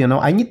feel.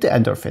 I need the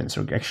endorphins.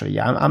 Actually,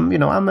 yeah, I'm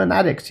an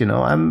addict.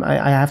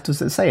 I have to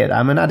say it.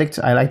 I'm an addict.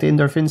 I like the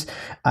endorphins.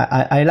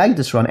 I like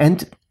this run,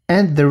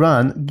 and the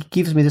run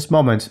gives me this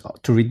moment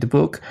to read the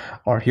book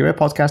or hear a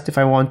podcast if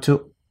I want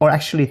to, or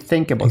actually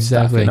think about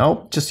stuff.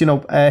 Just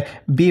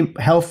be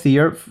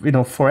healthier.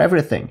 For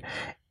everything,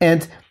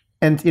 and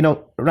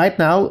right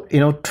now,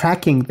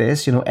 tracking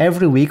this,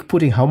 every week,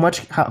 putting how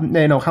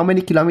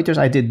many kilometers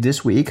I did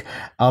this week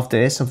of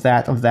this, of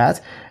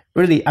that.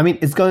 Really, I mean,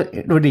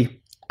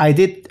 I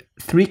did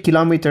 3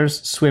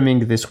 kilometers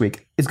swimming this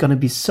week. It's going to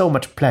be so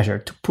much pleasure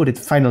to put it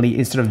finally,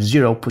 instead of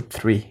 0, put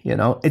 3,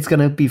 it's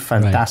going to be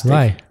fantastic.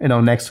 Right.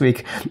 Next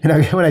week,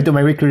 when I do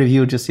my weekly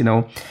review, just,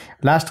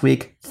 last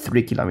week,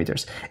 3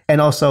 kilometers.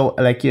 And also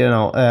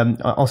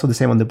also the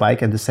same on the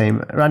bike and the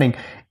same running.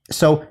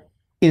 So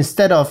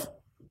instead of,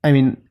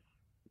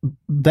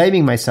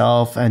 blaming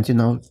myself and,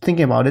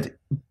 thinking about it,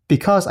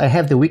 because I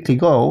have the weekly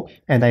goal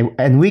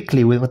and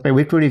weekly with my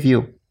weekly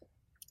review,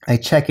 I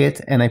check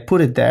it and I put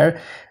it there,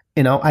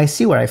 I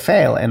see where I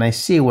fail and I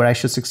see where I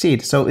should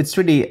succeed. So it's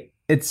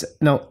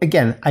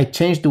again, I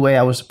changed the way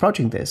I was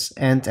approaching this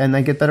and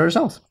I get better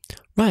results.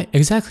 Right,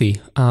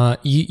 exactly.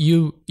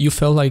 You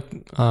felt like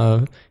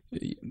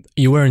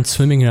you weren't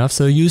swimming enough,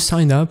 so you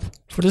signed up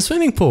for the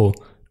swimming pool.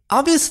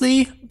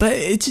 Obviously, but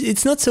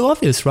it's not so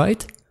obvious,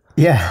 right?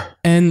 Yeah.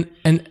 And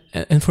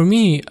for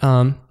me,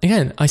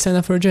 again, I signed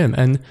up for a gym,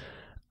 and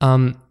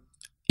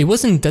it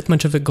wasn't that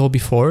much of a goal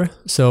before,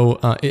 so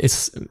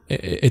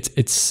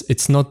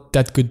it's not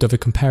that good of a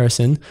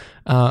comparison.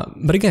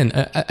 But again,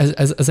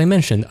 as I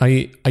mentioned,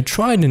 I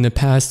tried in the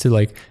past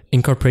to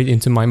incorporate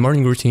into my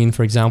morning routine,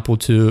 for example,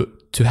 to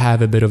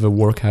have a bit of a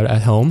workout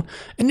at home,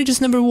 and it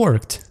just never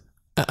worked.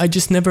 I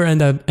just never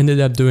ended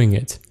up doing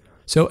it.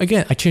 So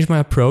again, I changed my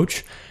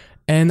approach,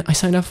 and I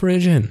signed up for a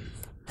gym,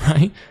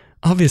 right?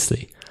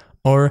 Obviously.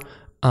 Or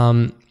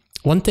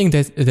one thing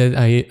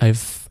that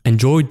I've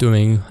enjoyed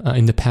doing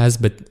in the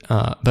past,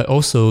 but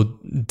also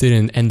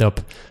didn't end up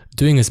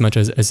doing as much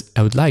as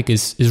I would like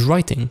is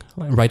writing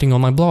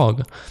on my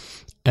blog,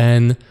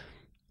 and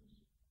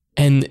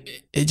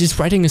just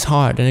writing is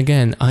hard. And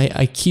again,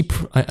 I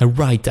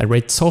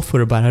write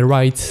software, but I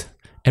write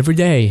every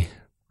day,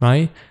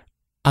 right?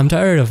 I'm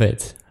tired of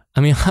it. I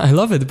mean, I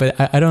love it, but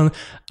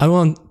I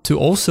want to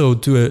also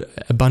do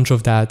a bunch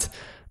of that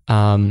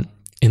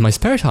in my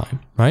spare time,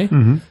 right?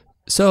 Mm-hmm.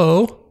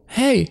 So,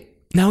 hey,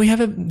 now we have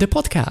the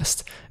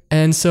podcast.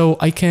 And so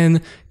I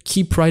can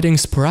keep writing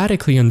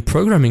sporadically on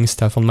programming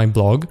stuff on my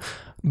blog,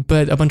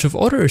 but a bunch of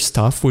other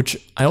stuff, which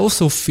I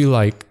also feel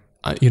like,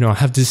 I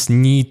have this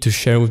need to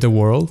share with the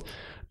world.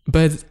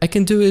 But I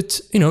can do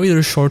it,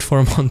 either short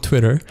form on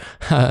Twitter,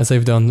 as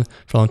I've done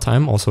for a long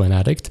time, also an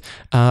addict.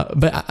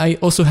 But I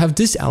also have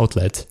this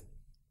outlet,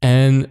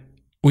 and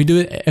we do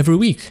it every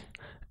week.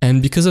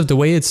 And because of the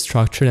way it's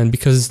structured, and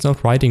because it's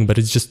not writing, but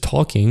it's just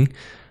talking,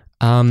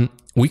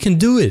 we can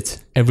do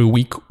it every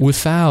week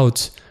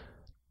without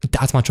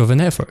that much of an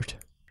effort.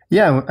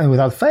 Yeah, and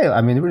without fail.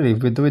 I mean, really,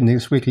 we've been doing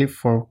this weekly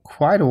for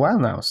quite a while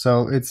now.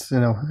 So it's,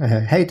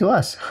 hey to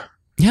us.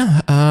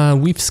 Yeah,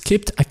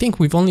 I think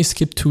we've only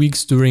skipped 2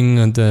 weeks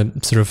during the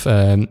sort of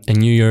a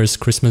New Year's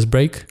Christmas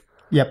break.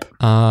 Yep.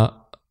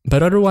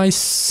 But otherwise,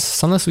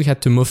 sometimes we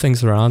had to move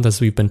things around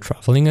as we've been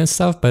traveling and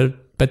stuff, but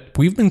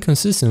we've been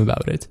consistent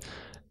about it.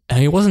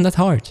 And it wasn't that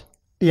hard.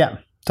 Yeah,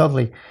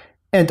 totally.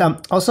 And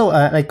also,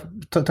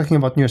 talking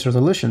about New Year's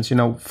resolutions,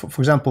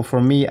 for example, for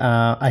me,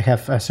 I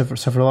have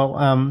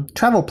several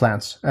travel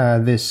plans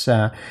this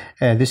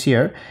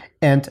year.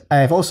 And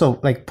I've also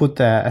put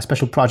a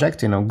special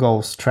project,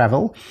 goals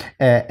travel.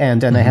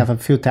 And then I have a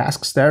few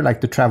tasks there, like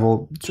the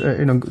travel,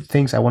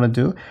 things I want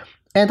to do.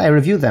 And I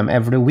review them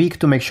every week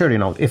to make sure,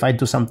 if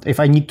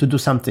I need to do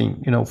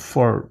something,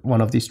 for one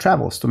of these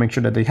travels, to make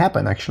sure that they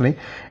happen actually.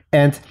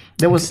 And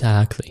there was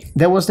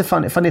the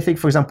funny thing,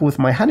 for example, with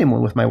my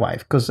honeymoon with my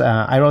wife, because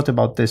I wrote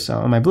about this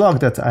on my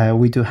blog that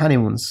we do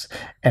honeymoons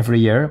every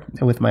year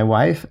with my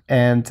wife,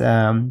 and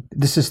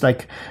this is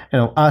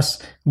us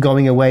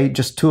going away,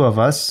 just 2 of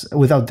us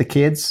without the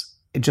kids,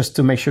 just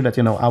to make sure that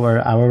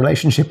our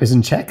relationship is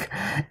in check,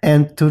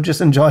 and to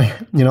just enjoy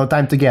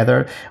time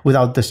together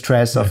without the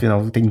stress of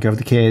taking care of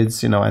the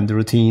kids and the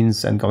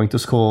routines and going to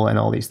school and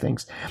all these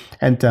things.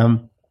 And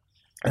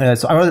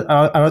so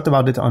I wrote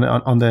about it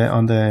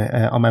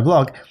on my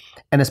blog,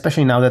 and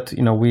especially now that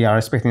we are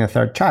expecting a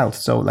 3rd child,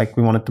 so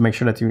we wanted to make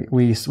sure that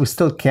we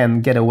still can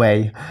get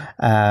away,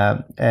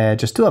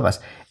 just 2 of us.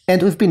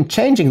 And we've been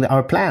changing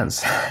our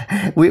plans.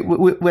 we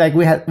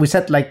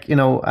said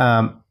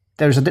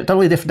there's a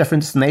totally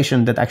different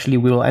destination that actually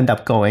we will end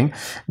up going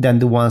than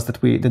the one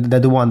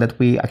that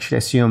we actually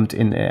assumed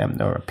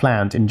or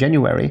planned in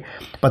January.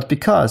 But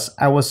because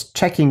I was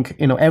checking,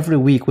 every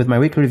week with my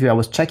weekly review, I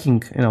was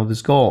checking,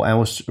 this goal, and I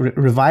was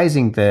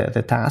revising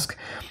the task.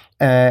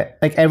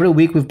 Every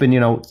week we've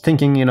been,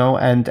 thinking,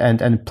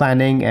 and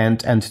planning and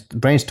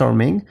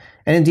brainstorming.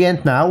 And in the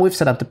end, now we've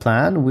set up the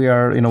plan. We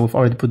are, we've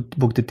already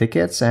booked the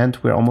tickets, and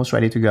we're almost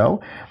ready to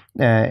go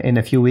in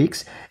a few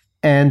weeks.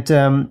 And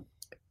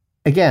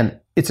again,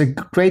 it's a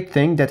great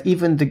thing that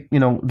even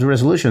the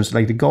resolutions,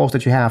 like the goals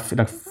that you have,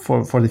 like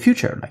for the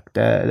future, like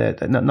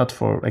the not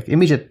for like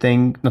immediate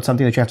thing, not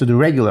something that you have to do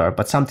regular,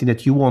 but something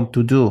that you want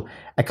to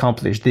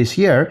accomplish this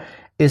year,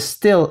 is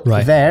still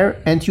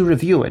there, and you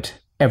review it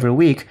every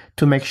week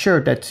to make sure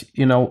that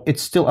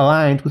it's still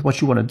aligned with what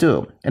you want to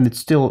do, and it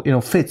still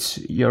fits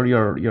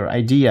your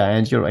idea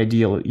and your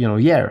ideal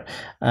year.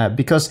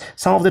 Because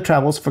some of the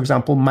travels, for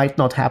example, might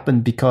not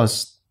happen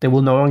because they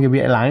will no longer be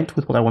aligned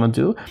with what I want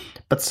to do,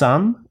 but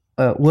some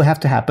will have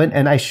to happen,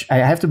 and I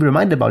have to be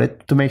reminded about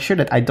it to make sure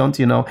that I don't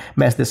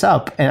mess this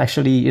up, and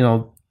actually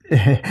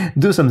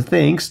do some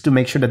things to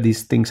make sure that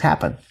these things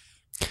happen.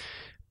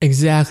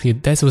 Exactly.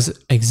 That was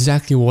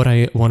exactly what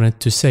I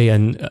wanted to say.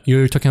 And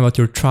you're talking about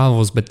your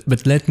travels, but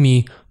let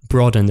me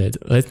broaden it.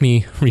 Let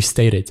me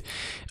restate it.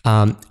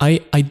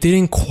 I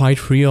didn't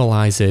quite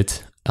realize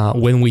it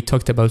when we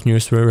talked about New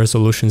Year's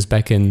resolutions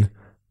back in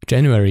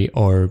January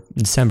or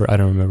December. I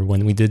don't remember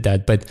when we did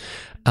that. But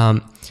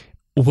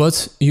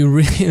what you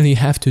really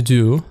have to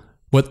do,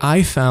 what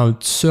I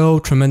found so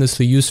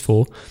tremendously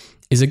useful,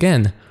 is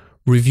again,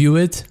 review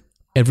it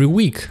every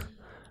week.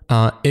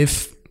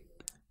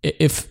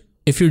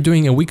 If you're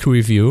doing a weekly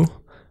review,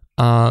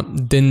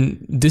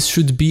 then this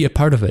should be a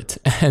part of it.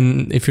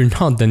 And if you're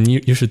not, then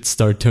you should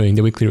start doing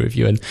the weekly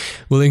review. And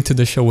we'll link to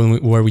the show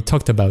where we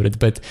talked about it.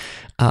 But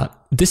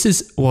this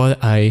is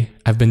what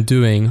I've been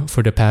doing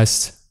for the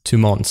past 2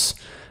 months.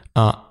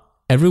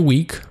 Every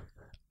week,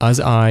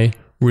 as I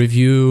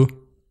review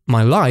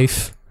my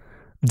life,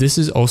 this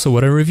is also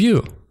what I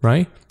review,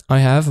 right? I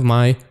have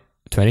my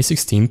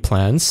 2016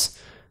 plans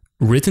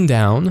written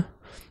down,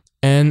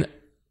 and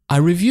I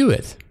review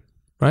it.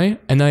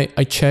 Right? And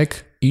I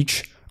check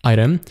each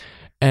item,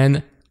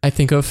 and I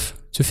think of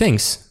 2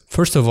 things.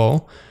 First of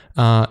all,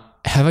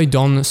 have I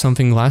done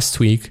something last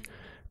week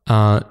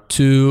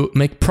to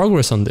make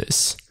progress on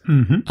this?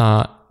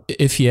 Mm-hmm.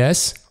 If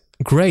yes,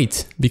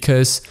 great,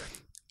 because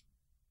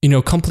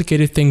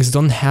complicated things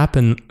don't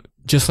happen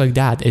just like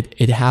that.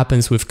 It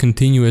happens with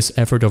continuous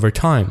effort over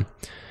time.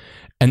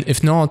 And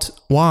if not,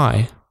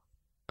 why?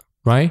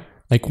 Right?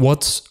 Like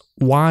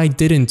why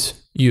didn't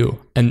you,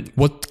 and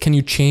what can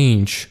you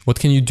change? What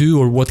can you do,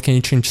 or what can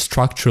you change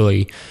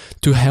structurally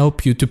to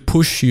help you, to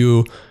push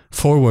you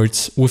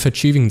forwards with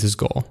achieving this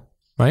goal,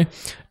 right?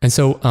 And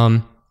so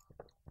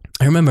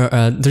I remember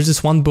there's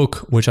this one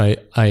book which I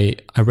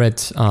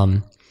read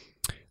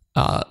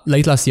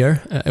late last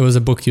year. It was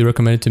a book you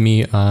recommended to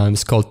me.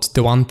 It's called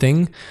The One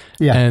Thing.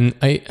 Yeah. And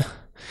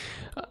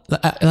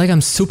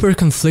I'm super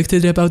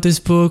conflicted about this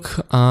book.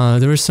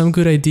 There were some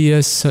good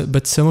ideas,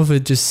 but some of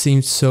it just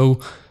seemed so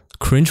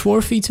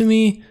cringeworthy to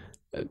me.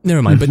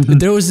 Never mind. But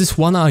there was this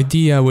one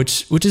idea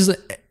which is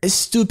a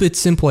stupid,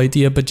 simple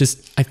idea, but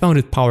just I found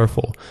it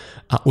powerful,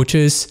 which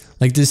is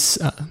like this.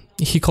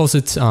 He calls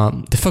it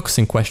the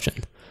focusing question,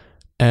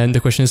 and the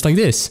question is like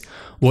this: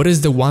 what is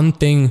the one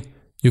thing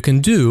you can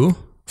do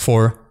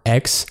for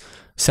X,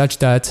 such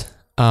that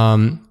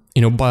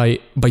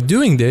by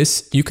doing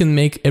this you can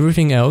make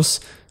everything else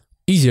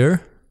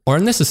easier or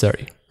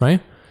unnecessary,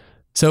 right?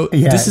 So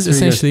this is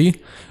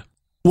essentially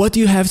what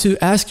you have to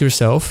ask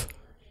yourself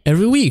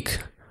every week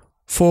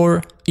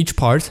for each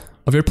part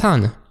of your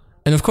plan.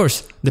 And of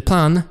course, the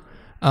plan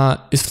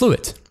is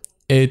fluid.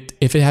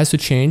 If it has to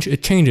change,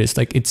 it changes.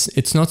 Like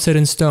it's not set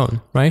in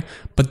stone, right?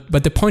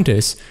 But the point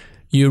is,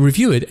 you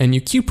review it and you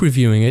keep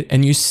reviewing it,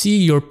 and you see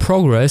your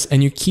progress,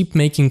 and you keep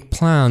making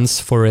plans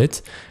for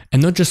it,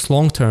 and not just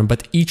long term,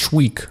 but each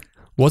week.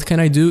 What can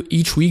I do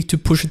each week to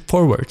push it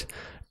forward?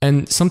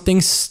 And some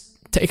things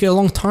take a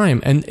long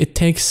time, and it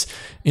takes,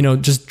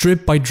 just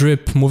drip by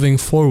drip moving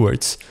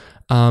forwards.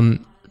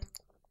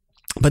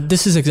 But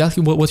this is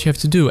exactly what you have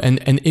to do.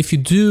 And if you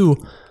do,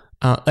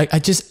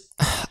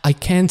 I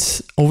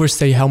can't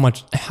overstate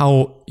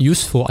how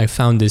useful I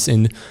found this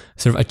in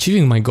sort of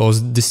achieving my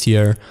goals this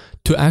year,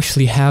 to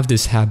actually have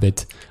this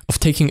habit of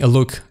taking a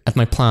look at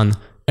my plan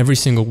every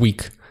single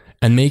week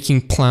and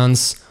making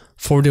plans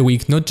for the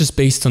week, not just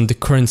based on the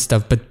current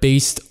stuff, but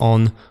based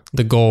on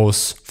the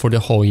goals for the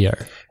whole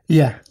year.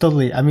 Yeah,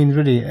 totally. I mean,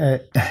 really,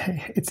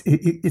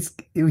 it's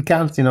we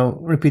can't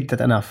repeat that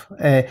enough.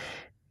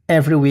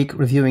 Every week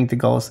reviewing the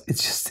goals,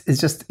 it's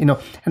just and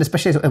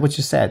especially what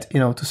you said,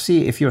 to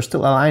see if you're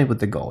still aligned with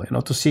the goal,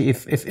 to see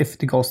if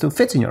the goal still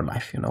fits in your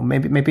life.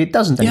 Maybe it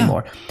doesn't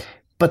anymore,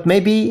 but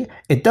maybe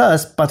it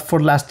does. But for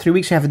the last 3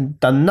 weeks, you haven't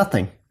done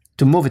nothing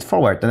to move it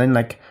forward. And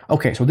then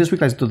okay, so this week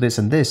let's do this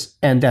and this,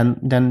 and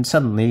then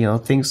suddenly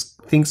things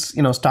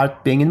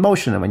start being in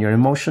motion. And when you're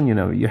in motion,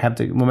 you have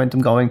the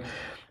momentum going.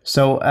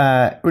 So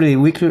really,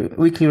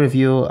 weekly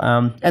review,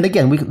 and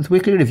again,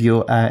 weekly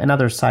review.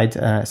 Another side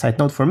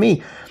note for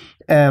me,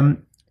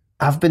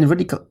 I've been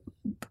really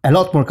a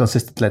lot more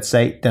consistent, let's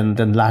say,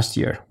 than last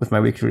year with my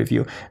weekly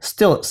review.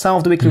 Still, some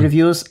of the weekly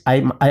reviews,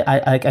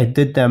 I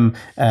did them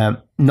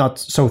not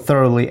so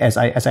thoroughly as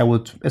I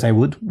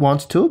would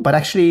want to, but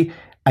actually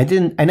I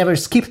never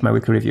skipped my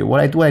weekly review. What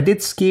I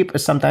did skip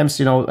is sometimes,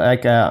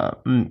 like I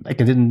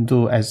didn't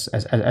do as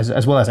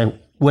well as I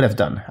would have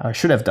done, I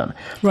should have done.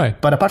 Right.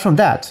 But apart from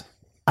that,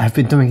 I've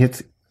been doing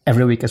it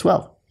every week as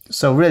well.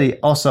 So really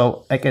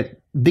also like a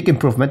big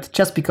improvement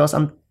just because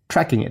I'm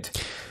tracking it.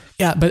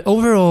 Yeah, but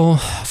overall,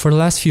 for the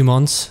last few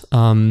months,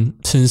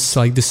 since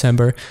like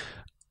December,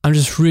 I'm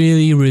just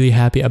really, really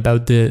happy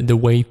about the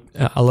way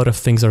a lot of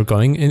things are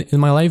going in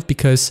my life,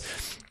 because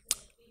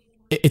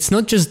it's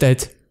not just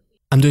that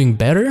I'm doing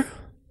better,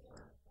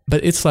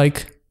 but it's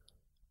like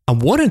I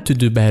wanted to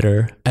do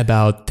better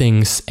about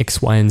things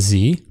X, Y, and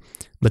Z,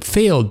 but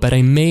failed. But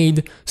I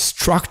made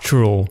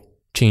structural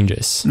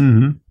changes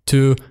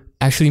to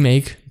actually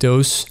make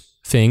those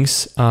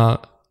things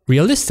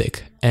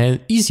realistic and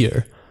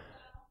easier.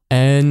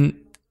 And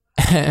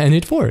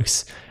it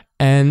works.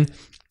 And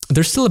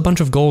there's still a bunch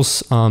of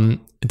goals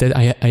that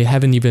I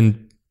haven't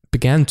even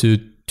began to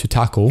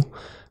tackle.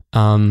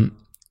 But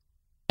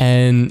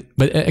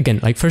again,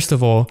 like, first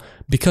of all,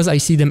 because I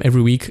see them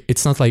every week,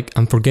 it's not like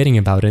I'm forgetting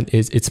about it.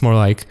 It's more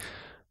like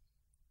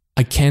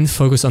I can't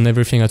focus on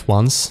everything at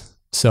once.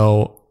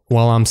 So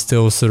while I'm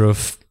still sort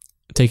of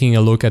taking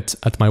a look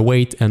at my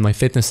weight and my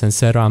fitness,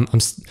 etc.,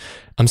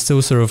 I'm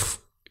still sort of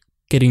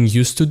getting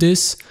used to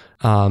this,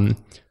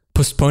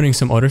 postponing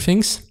some other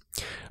things.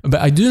 But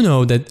I do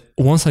know that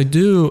once I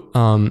do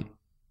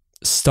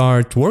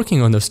start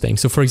working on those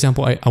things, so for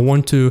example, I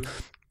want to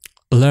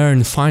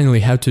learn finally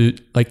how to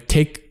like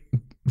take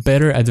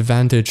better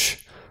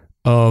advantage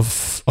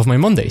of my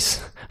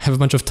Mondays. I have a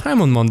bunch of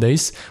time on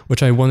Mondays,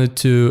 which I wanted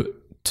to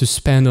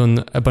spend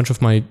on a bunch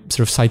of my sort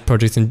of side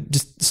projects and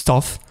just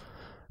stuff,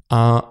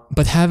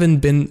 but haven't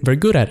been very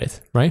good at it,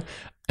 right?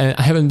 And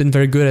I haven't been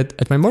very good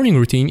at my morning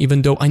routine,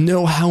 even though I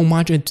know how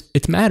much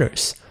it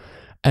matters.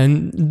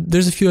 And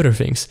there's a few other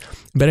things.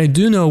 But I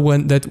do know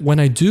when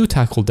I do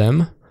tackle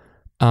them,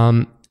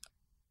 I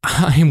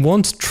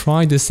won't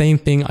try the same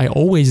thing I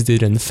always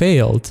did and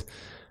failed,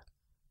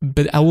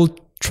 but I will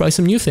try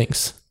some new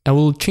things. I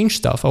will change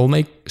stuff. I will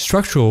make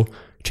structural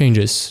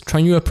changes,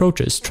 try new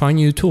approaches, try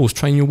new tools,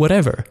 try new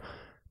whatever,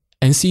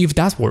 and see if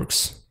that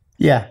works.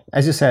 Yeah,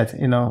 as you said,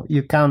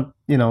 you can't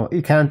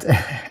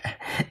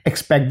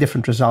expect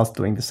different results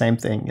doing the same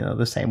thing,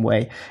 the same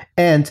way.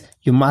 And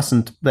you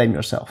mustn't blame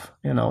yourself.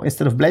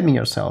 Instead of blaming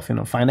yourself,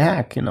 find a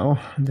hack,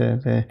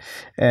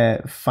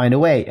 find a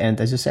way.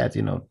 And as you said,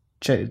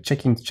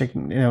 checking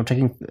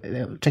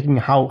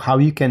how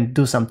you can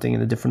do something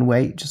in a different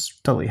way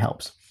just totally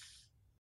helps.